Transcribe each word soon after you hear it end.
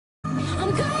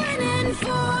going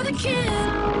for the kill.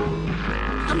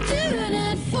 I'm doing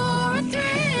it for a thrill.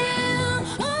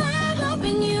 Oh, I'm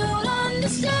hoping you'll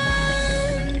understand.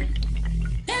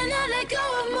 And I let go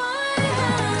of my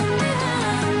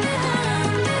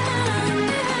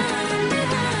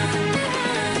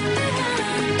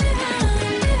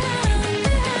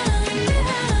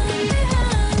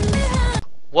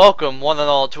Welcome, one and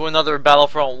all, to another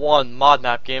Battlefront 1 mod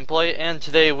map gameplay, and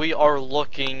today we are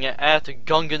looking at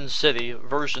Gungan City,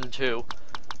 version 2.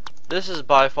 This is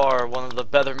by far one of the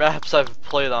better maps I've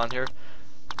played on here,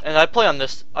 and I play on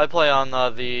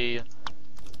the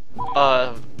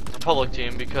Republic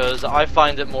team because I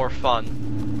find it more fun.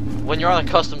 When you're on a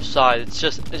custom side, it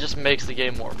just makes the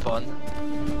game more fun.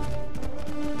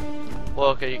 Well,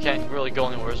 okay, you can't really go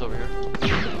anywhere over here.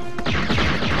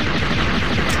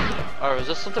 Alright, is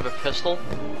this some type of pistol?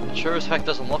 It sure as heck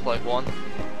doesn't look like one.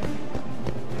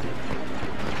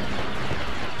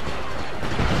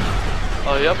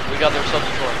 Oh, yep, we got their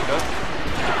substitute, okay.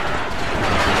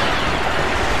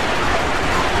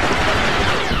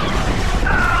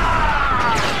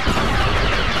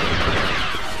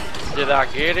 Did I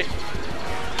get it?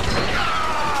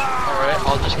 Alright,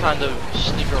 I'll just kind of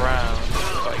sneak around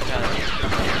if I can.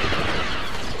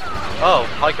 Oh,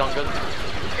 hi Gungan.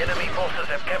 Enemy forces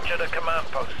have captured a command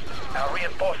post. Our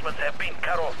reinforcements have been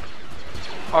cut off.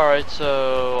 Alright,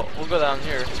 so we'll go down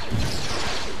here.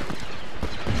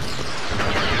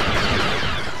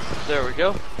 There we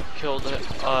go. Killed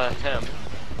him.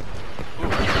 Ooh.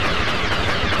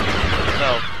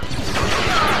 No.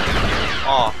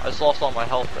 Aw, I just lost all my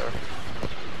health there.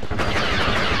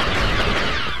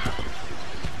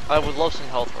 I would love some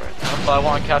health right now, but I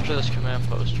want to capture this command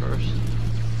post first.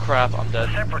 Crap, I'm dead.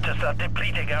 The separatists are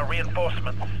depleting our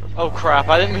reinforcements. Oh crap,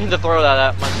 I didn't mean to throw that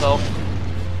at myself.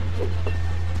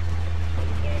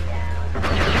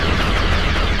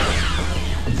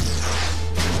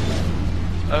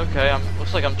 Okay,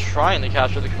 looks like I'm trying to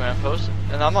capture the command post,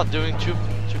 and I'm not doing too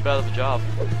bad of a job.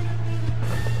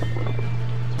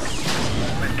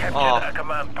 We've captured a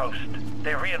command post.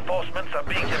 Their reinforcements are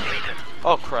being depleted.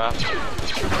 Oh crap.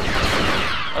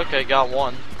 Okay, got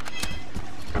one.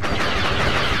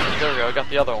 There we go, I got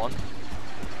the other one.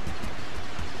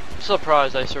 I'm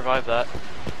surprised I survived that.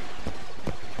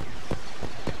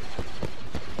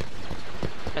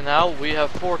 And now we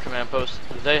have 4 command posts.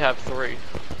 They have 3.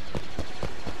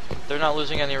 They're not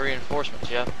losing any reinforcements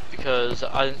yet because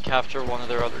I didn't capture one of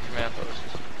their other command posts.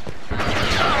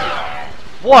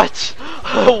 What?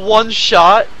 One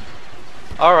shot?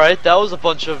 Alright, that was a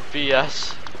bunch of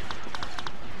BS.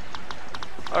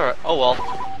 Alright, oh well.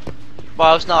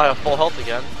 Wow, it's now I have full health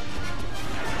again.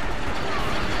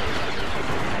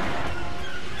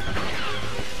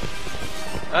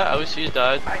 At least he's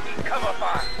died. I need cover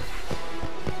fire.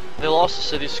 They lost the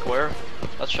city square.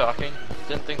 That's shocking.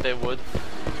 Didn't think they would.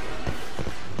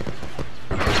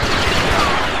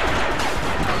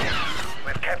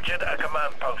 We've captured a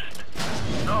command post.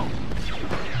 No.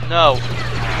 No.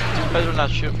 You guys would not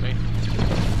shoot me.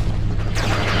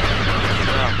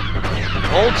 No.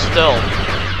 Hold still.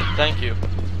 Thank you.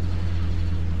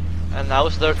 And now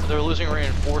they're losing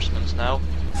reinforcements now.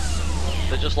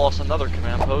 They just lost another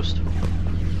command post.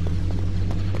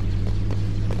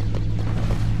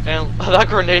 And that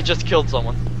grenade just killed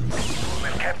someone.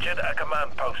 We've captured a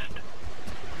command post.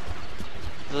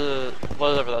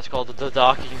 Whatever that's called, the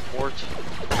docking port.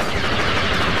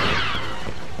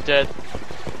 Dead.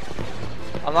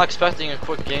 I'm not expecting a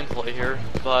quick gameplay here,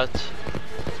 but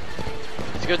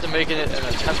it's good to making it an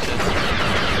attempt.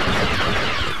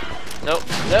 Nope.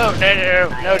 No,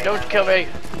 don't kill me.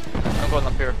 I'm going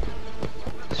up here.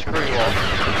 Screw you all.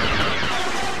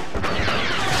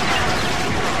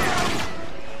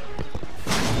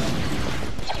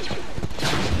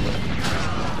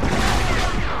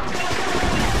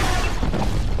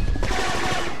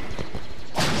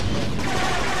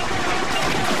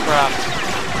 Crap.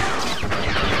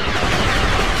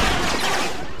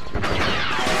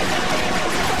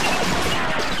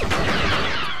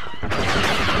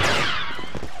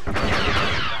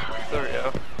 There we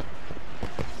go.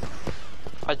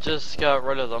 I just got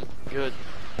rid of them. Good.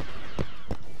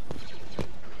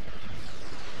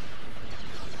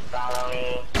 Follow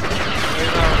me.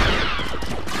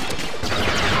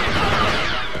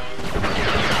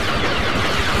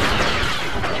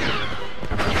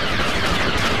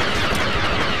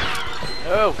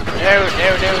 No,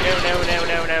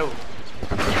 no. No.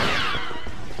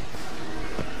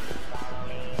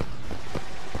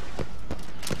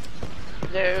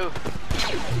 No.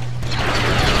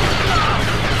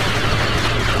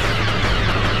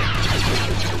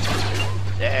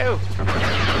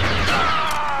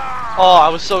 Oh, I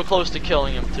was so close to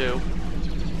killing him too.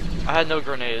 I had no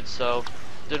grenades, so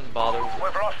didn't bother.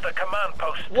 We've lost the command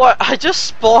post. What? I just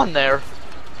spawned there.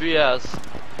 BS.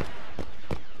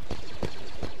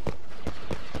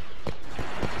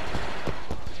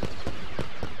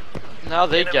 Now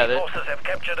they Enemy get it. forces have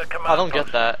captured a command I don't get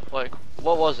post. that. Like,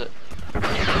 what was it?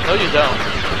 No, you don't.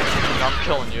 I'm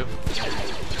killing you.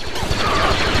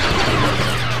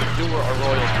 You were a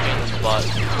royal pain in the butt.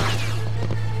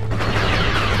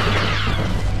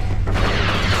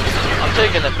 I'm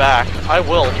taking it back. I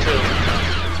will too.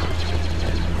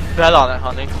 Bet on it,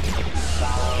 honey.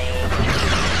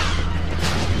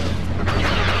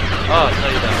 Oh, no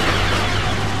you don't.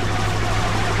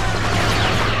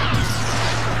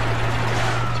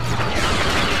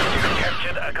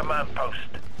 Captured a command post.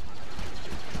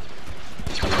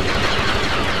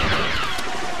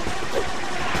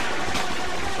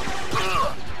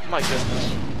 My goodness.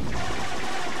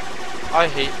 I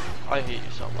hate you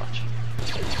so much.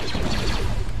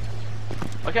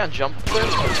 I can't jump quick.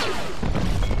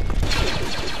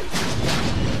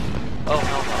 Oh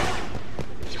hell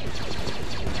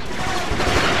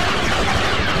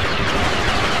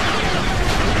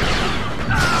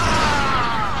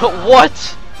no.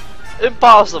 What?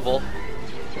 Impossible.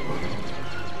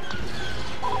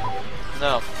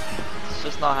 No. It's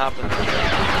just not happening.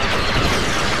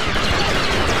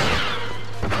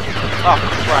 Oh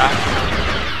crap.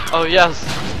 Oh yes.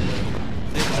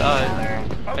 They died.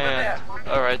 And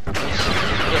alright.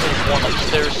 There's one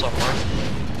upstairs somewhere.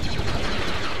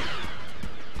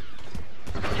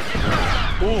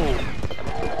 Ooh.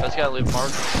 That's gotta leave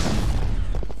mark.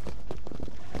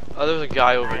 Oh, there's a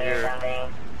guy over here.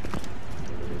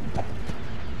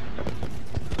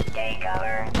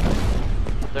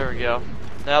 There we go.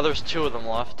 Now there's two of them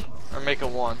left. Or make it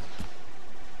one.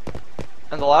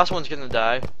 And the last one's gonna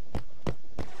die.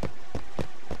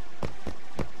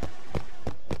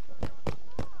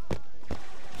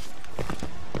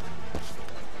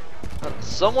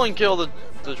 Someone kill the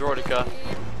Droideka.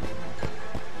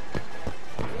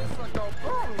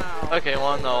 Okay,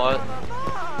 well, know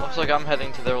what? Looks like I'm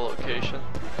heading to their location.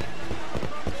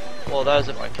 Well, that is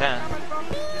if I can.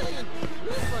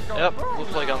 Yep,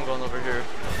 looks like I'm going over here.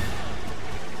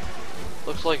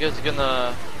 Looks like it's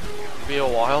gonna be a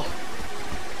while.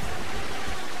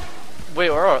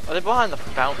 Wait, where are they? Behind the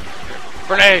fountain?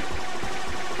 Grenade!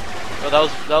 Oh, that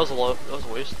was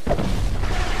a waste.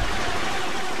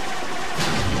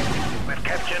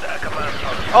 Captured a command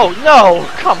post. Oh no!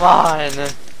 Come on!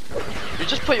 You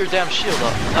just put your damn shield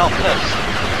up. Now I'm pissed.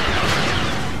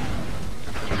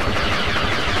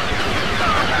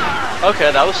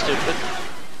 Okay, that was stupid.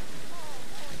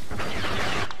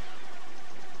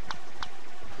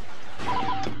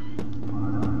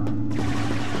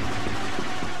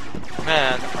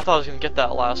 Man, I thought I was gonna get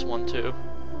that last one too.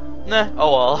 Nah,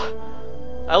 oh well.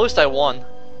 At least I won.